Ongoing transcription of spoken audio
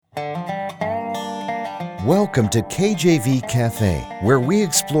Welcome to KJV Cafe, where we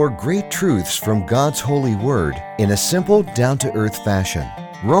explore great truths from God's holy word in a simple, down-to-earth fashion.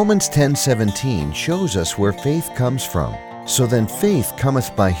 Romans 10:17 shows us where faith comes from. So then faith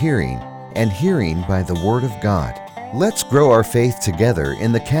cometh by hearing, and hearing by the word of God. Let's grow our faith together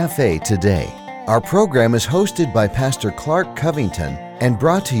in the cafe today. Our program is hosted by Pastor Clark Covington and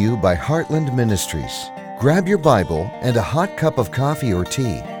brought to you by Heartland Ministries. Grab your Bible and a hot cup of coffee or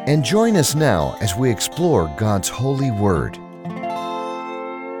tea, and join us now as we explore God's holy word.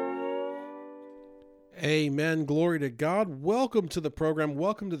 Amen. Glory to God. Welcome to the program.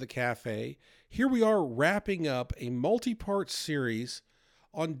 Welcome to the cafe. Here we are wrapping up a multi-part series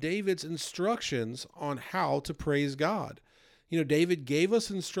on David's instructions on how to praise God. You know, David gave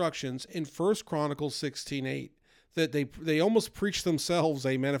us instructions in 1 Chronicles 16:8 that they almost preach themselves.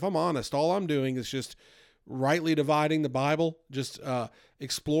 Amen. If I'm honest, all I'm doing is just rightly dividing the Bible, just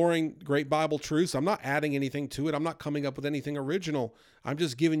exploring great Bible truths. I'm not adding anything to it. I'm not coming up with anything original. I'm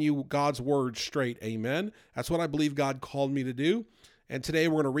just giving you God's word straight. Amen. That's what I believe God called me to do. And today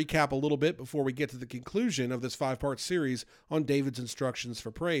we're going to recap a little bit before we get to the conclusion of this 5-part series on David's instructions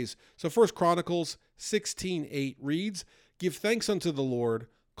for praise. So 1 Chronicles 16:8 reads, "Give thanks unto the Lord,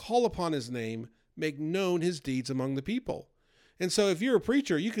 call upon his name, make known his deeds among the people." And so if you're a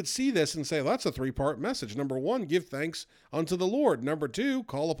preacher, you could see this and say, well, that's a 3-part message. Number 1, give thanks unto the Lord. Number 2,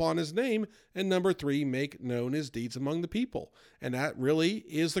 call upon his name. And number 3, make known his deeds among the people. And that really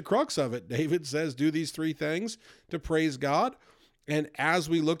is the crux of it. David says, do these 3 things to praise God. And as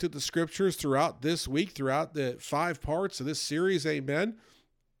we looked at the scriptures throughout this week, throughout the 5 parts of this series, amen,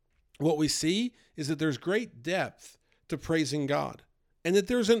 what we see is that there's great depth to praising God and that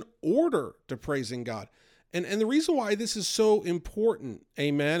there's an order to praising God. And the reason why this is so important,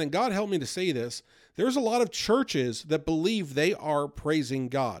 amen, and God help me to say this, there's a lot of churches that believe they are praising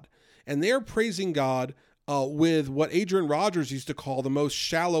God. And they're praising God with what Adrian Rogers used to call the most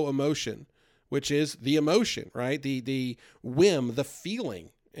shallow emotion, which is the emotion, right? The whim, the feeling.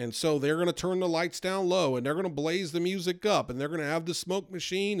 And so they're going to turn the lights down low, and they're going to blaze the music up, and they're going to have the smoke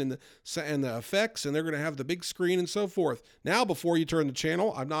machine and the effects, and they're going to have the big screen and so forth. Now, before you turn the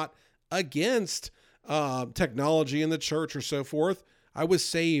channel, I'm not against technology in the church or so forth. I was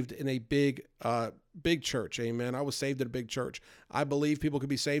saved in a big church. Amen. I was saved in a big church. I believe people could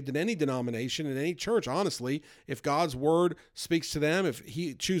be saved in any denomination, in any church, honestly. If God's word speaks to them, if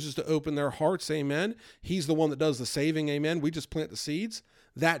he chooses to open their hearts, amen, he's the one that does the saving, amen. We just plant the seeds.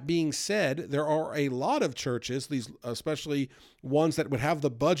 That being said, there are a lot of churches, these especially ones that would have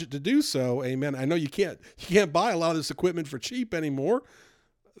the budget to do so, amen. I know you can't buy a lot of this equipment for cheap anymore,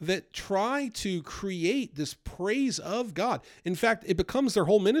 that try to create this praise of God. In fact, it becomes their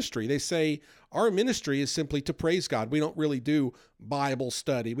whole ministry. They say, our ministry is simply to praise God. We don't really do Bible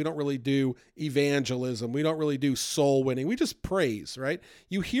study. We don't really do evangelism. We don't really do soul winning. We just praise, right?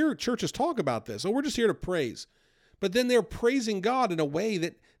 You hear churches talk about this. Oh, we're just here to praise. But then they're praising God in a way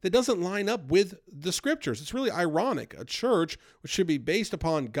that doesn't line up with the scriptures. It's really ironic. A church which should be based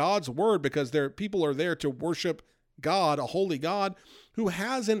upon God's word because people are there to worship God, a holy God, who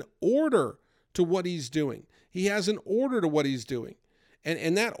has an order to what he's doing. He has an order to what he's doing.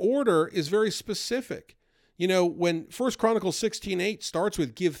 And that order is very specific. You know, when 1 Chronicles 16:8 starts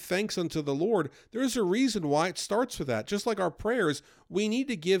with give thanks unto the Lord, there's a reason why it starts with that. Just like our prayers, we need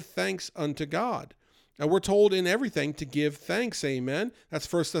to give thanks unto God. And we're told in everything to give thanks, amen. That's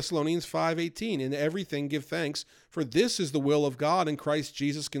 1 Thessalonians 5:18. In everything give thanks, for this is the will of God in Christ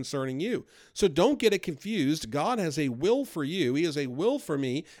Jesus concerning you. So don't get it confused. God has a will for you. He has a will for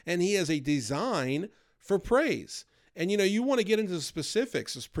me, and he has a design for praise. And, you know, you want to get into the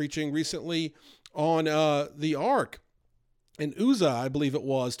specifics. I was preaching recently on the ark. And Uzzah, I believe it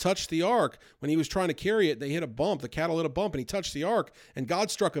was, touched the ark. When he was trying to carry it, they hit a bump. The cattle hit a bump, and he touched the ark, and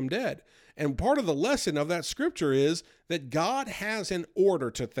God struck him dead. And part of the lesson of that scripture is that God has an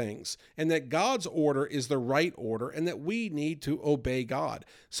order to things, and that God's order is the right order, and that we need to obey God.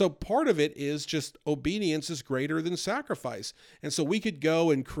 So part of it is just obedience is greater than sacrifice. And so we could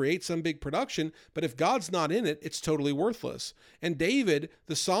go and create some big production, but if God's not in it, it's totally worthless. And David,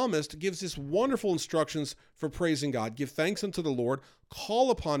 the psalmist, gives this wonderful instructions for praising God. Give thanks unto the Lord,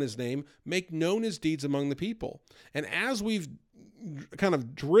 call upon his name, make known his deeds among the people. And as we've kind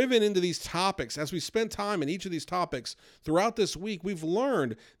of driven into these topics, as we spent time in each of these topics throughout this week, we've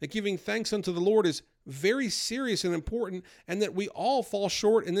learned that giving thanks unto the Lord is very serious and important, and that we all fall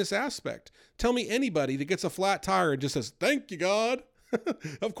short in this aspect. Tell me anybody that gets a flat tire and just says, thank you, God.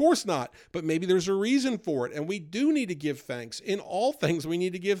 Of course not, but maybe there's a reason for it, and we do need to give thanks. In all things, we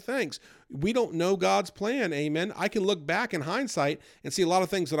need to give thanks. We don't know God's plan. Amen. I can look back in hindsight and see a lot of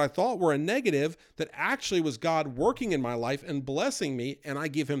things that I thought were a negative that actually was God working in my life and blessing me, and I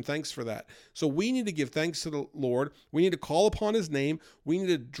give him thanks for that. So we need to give thanks to the Lord. We need to call upon his name. We need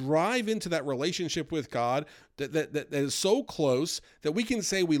to drive into that relationship with God that is so close that we can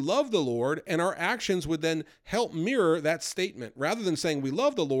say we love the Lord, and our actions would then help mirror that statement, rather than saying we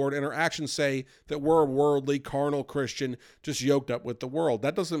love the Lord and our actions say that we're a worldly, carnal Christian just yoked up with the world.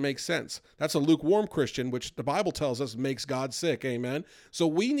 That doesn't make sense. That's a lukewarm Christian, which the Bible tells us makes God sick. Amen. So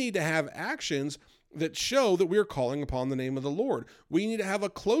we need to have actions that show that we're calling upon the name of the Lord. We need to have a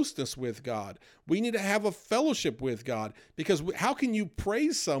closeness with God. We need to have a fellowship with God, because how can you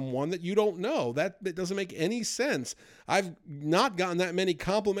praise someone that you don't know? That doesn't make any sense. I've not gotten that many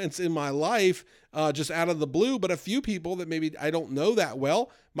compliments in my life just out of the blue, but a few people that maybe I don't know that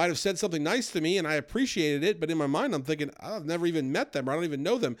well might have said something nice to me and I appreciated it, but in my mind I'm thinking, I've never even met them, or I don't even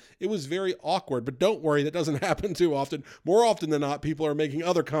know them. It was very awkward, but don't worry, that doesn't happen too often. More often than not, people are making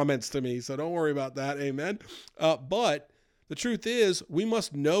other comments to me, so don't worry about that. Amen. But the truth is, we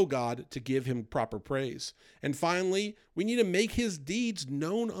must know God to give him proper praise. And finally, we need to make his deeds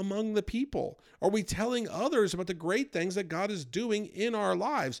known among the people. Are we telling others about the great things that God is doing in our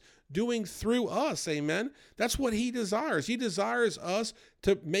lives, doing through us? Amen. That's what he desires. He desires us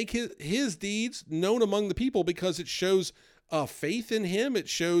to make his deeds known among the people, because it shows faith in him. It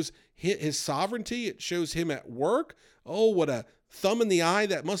shows his sovereignty. It shows him at work. Oh, what a thumb in the eye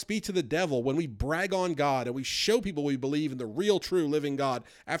that must be to the devil when we brag on God and we show people we believe in the real, true, living God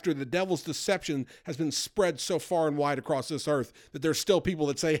after the devil's deception has been spread so far and wide across this earth that there's still people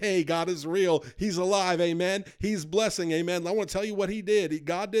that say, hey, God is real. He's alive. Amen. He's blessing. Amen. I want to tell you what he did.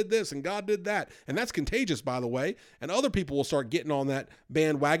 God did this and God did that. And that's contagious, by the way. And other people will start getting on that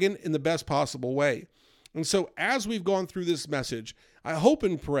bandwagon in the best possible way. And so as we've gone through this message, I hope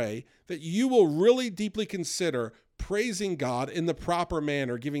and pray that you will really deeply consider praising God in the proper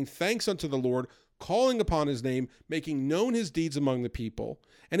manner, giving thanks unto the Lord, calling upon his name, making known his deeds among the people.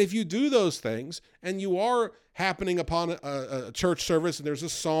 And if you do those things and you are happening upon a church service and there's a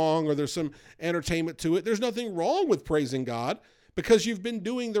song or there's some entertainment to it, there's nothing wrong with praising God, because you've been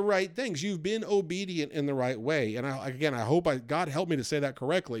doing the right things. You've been obedient in the right way. And I hope God help me to say that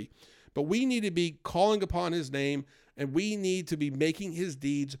correctly. But we need to be calling upon his name, and we need to be making his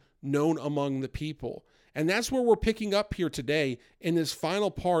deeds known among the people. And that's where we're picking up here today in this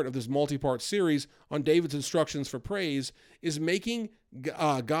final part of this multi-part series on David's instructions for praise, is making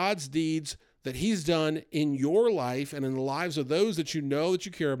God's deeds that he's done in your life and in the lives of those that you know, that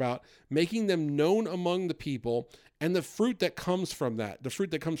you care about, making them known among the people, and the fruit that comes from that,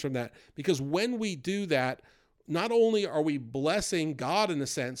 Because when we do that, not only are we blessing God in a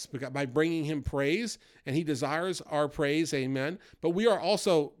sense by bringing him praise, and he desires our praise, amen, but we are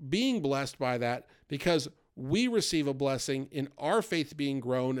also being blessed by that, because we receive a blessing in our faith being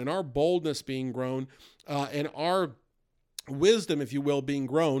grown, and our boldness being grown, and our wisdom, if you will, being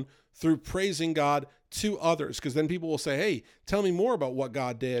grown through praising God to others. Because then people will say, hey, tell me more about what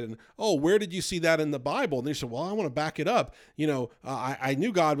God did. And, oh, where did you see that in the Bible? And they say, well, I want to back it up. I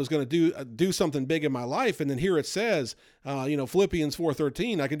knew God was going to do something big in my life. And then here it says, Philippians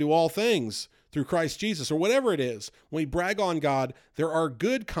 4:13, I can do all things through Christ Jesus, or whatever it is. When we brag on God, there are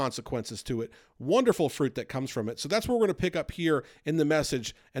good consequences to it, wonderful fruit that comes from it. So that's where we're going to pick up here in the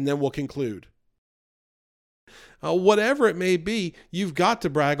message, and then we'll conclude. Whatever it may be, you've got to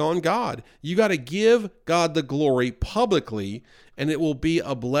brag on God. You got to give God the glory publicly, and it will be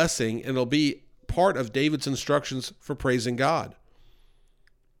a blessing, and it'll be part of David's instructions for praising God.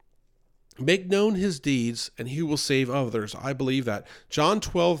 Make known his deeds, and he will save others. I believe that. John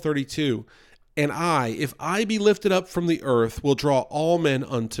 12:32, and I, if I be lifted up from the earth, will draw all men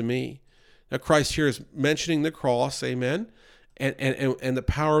unto me. Now Christ here is mentioning the cross, amen, and the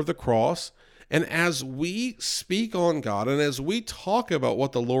power of the cross. And as we speak on God, and as we talk about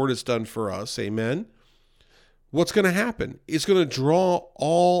what the Lord has done for us, amen, what's going to happen? It's going to draw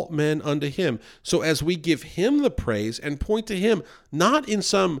all men unto him. So as we give him the praise and point to him, not in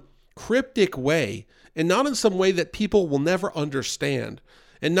some cryptic way, and not in some way that people will never understand,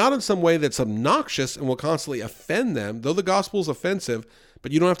 and not in some way that's obnoxious and will constantly offend them, though the gospel is offensive,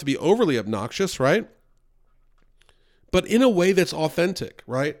 but you don't have to be overly obnoxious, right? But in a way that's authentic,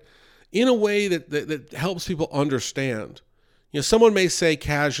 right? In a way that helps people understand. Someone may say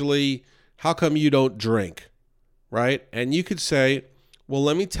casually, how come you don't drink, right? And you could say, well,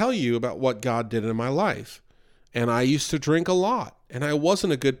 let me tell you about what God did in my life. And I used to drink a lot, and I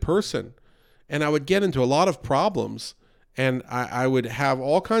wasn't a good person. And I would get into a lot of problems, and I would have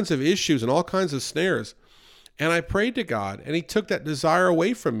all kinds of issues and all kinds of snares. And I prayed to God, and he took that desire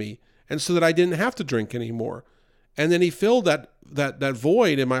away from me. and so that I didn't have to drink anymore. And then he filled that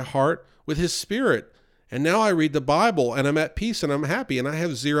void in my heart with his Spirit. And now I read the Bible and I'm at peace and I'm happy and I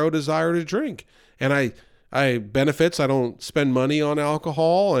have zero desire to drink. And I benefits, I don't spend money on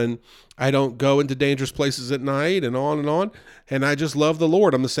alcohol and I don't go into dangerous places at night and on and on. And I just love the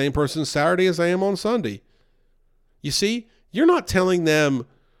Lord. I'm the same person Saturday as I am on Sunday. You see, you're not telling them,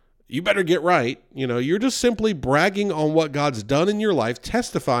 you better get right. You're just simply bragging on what God's done in your life,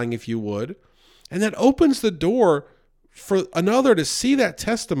 testifying if you would. And that opens the door for another to see that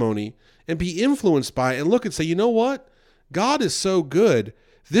testimony and be influenced by it and look and say, you know what? God is so good.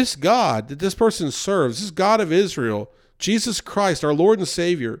 This God that this person serves, this God of Israel, Jesus Christ, our Lord and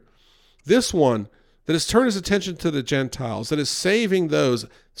Savior, this one that has turned his attention to the Gentiles, that is saving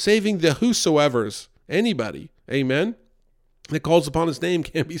the whosoever's, anybody, amen, that calls upon his name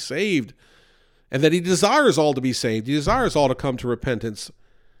can be saved, and that he desires all to be saved. He desires all to come to repentance.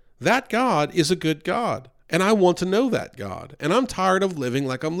 That God is a good God, and I want to know that God, and I'm tired of living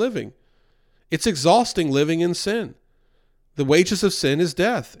like I'm living. It's exhausting living in sin. The wages of sin is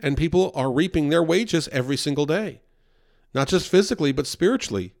death, and people are reaping their wages every single day, not just physically, but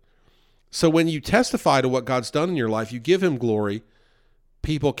spiritually. So when you testify to what God's done in your life, you give him glory,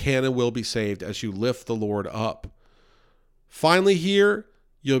 people can and will be saved as you lift the Lord up. Finally here,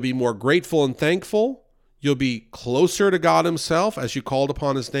 you'll be more grateful and thankful. You'll be closer to God himself as you called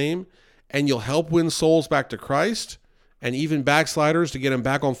upon his name, and you'll help win souls back to Christ and even backsliders to get them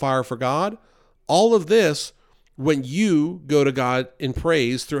back on fire for God. All of this when you go to God in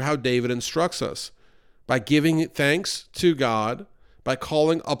praise through how David instructs us, by giving thanks to God, by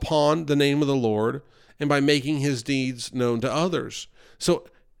calling upon the name of the Lord, and by making his deeds known to others. So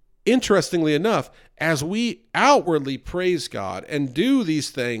interestingly enough, as we outwardly praise God and do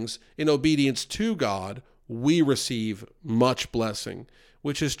these things in obedience to God, we receive much blessing,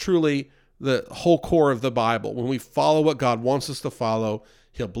 which is truly the whole core of the Bible. When we follow what God wants us to follow,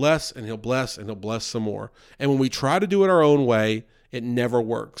 he'll bless and he'll bless and he'll bless some more. And when we try to do it our own way, it never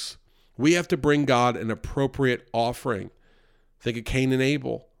works. We have to bring God an appropriate offering. Think of Cain and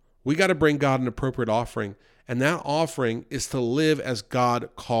Abel. We got to bring God an appropriate offering. And that offering is to live as God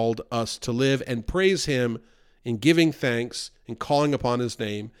called us to live and praise him in giving thanks and calling upon his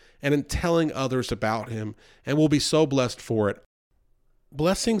name and in telling others about him. And we'll be so blessed for it.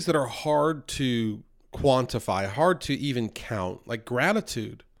 Blessings that are hard to quantify, hard to even count, like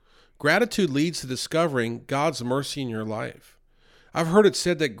gratitude. Gratitude leads to discovering God's mercy in your life. I've heard it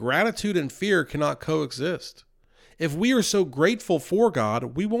said that gratitude and fear cannot coexist. If we are so grateful for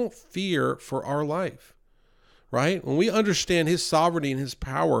God, we won't fear for our life, right? When we understand his sovereignty and his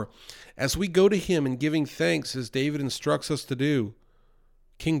power, as we go to him in giving thanks, as David instructs us to do,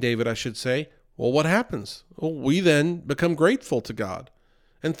 King David, I should say, well, what happens? Well, we then become grateful to God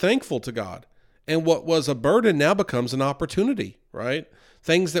and thankful to God. And what was a burden now becomes an opportunity, right?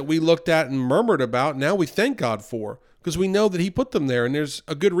 Things that we looked at and murmured about, now we thank God for, because we know that he put them there and there's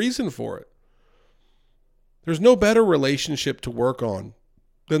a good reason for it. There's no better relationship to work on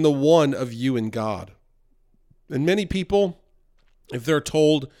than the one of you and God. And many people, if they're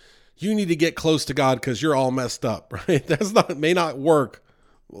told, you need to get close to God because you're all messed up, right? May not work.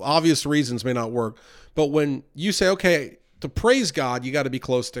 Obvious reasons may not work. But when you say, okay, to praise God, you got to be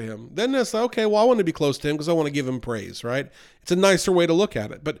close to him. Then it's okay, well, I want to be close to him because I want to give him praise, right? It's a nicer way to look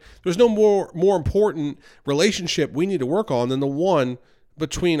at it. But there's no more important relationship we need to work on than the one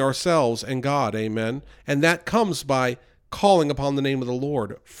between ourselves and God, amen? And that comes by calling upon the name of the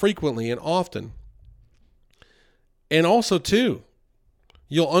Lord frequently and often. And also, too,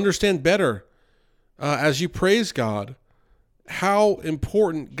 you'll understand better as you praise God how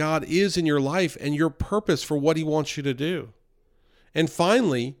important God is in your life and your purpose for what he wants you to do. And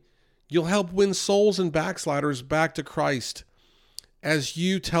finally, you'll help win souls and backsliders back to Christ as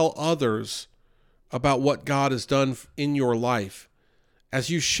you tell others about what God has done in your life. As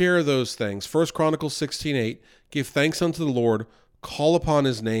you share those things, 1 Chronicles 16:8, give thanks unto the Lord, call upon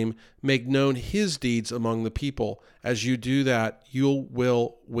his name, make known his deeds among the people. As you do that, you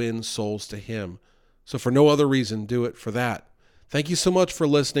will win souls to him. So for no other reason, do it for that. Thank you so much for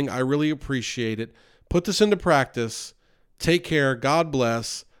listening. I really appreciate it. Put this into practice. Take care. God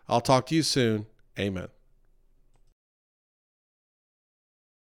bless. I'll talk to you soon. Amen.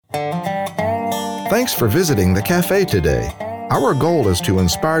 Thanks for visiting the cafe today. Our goal is to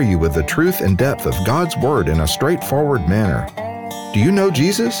inspire you with the truth and depth of God's Word in a straightforward manner. Do you know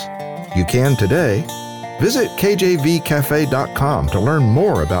Jesus? You can today. Visit kjvcafe.com to learn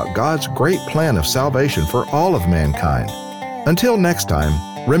more about God's great plan of salvation for all of mankind. Until next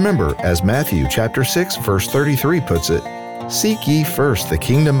time, remember, as Matthew chapter 6, verse 33 puts it, Seek ye first the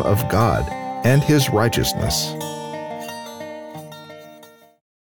kingdom of God and His righteousness,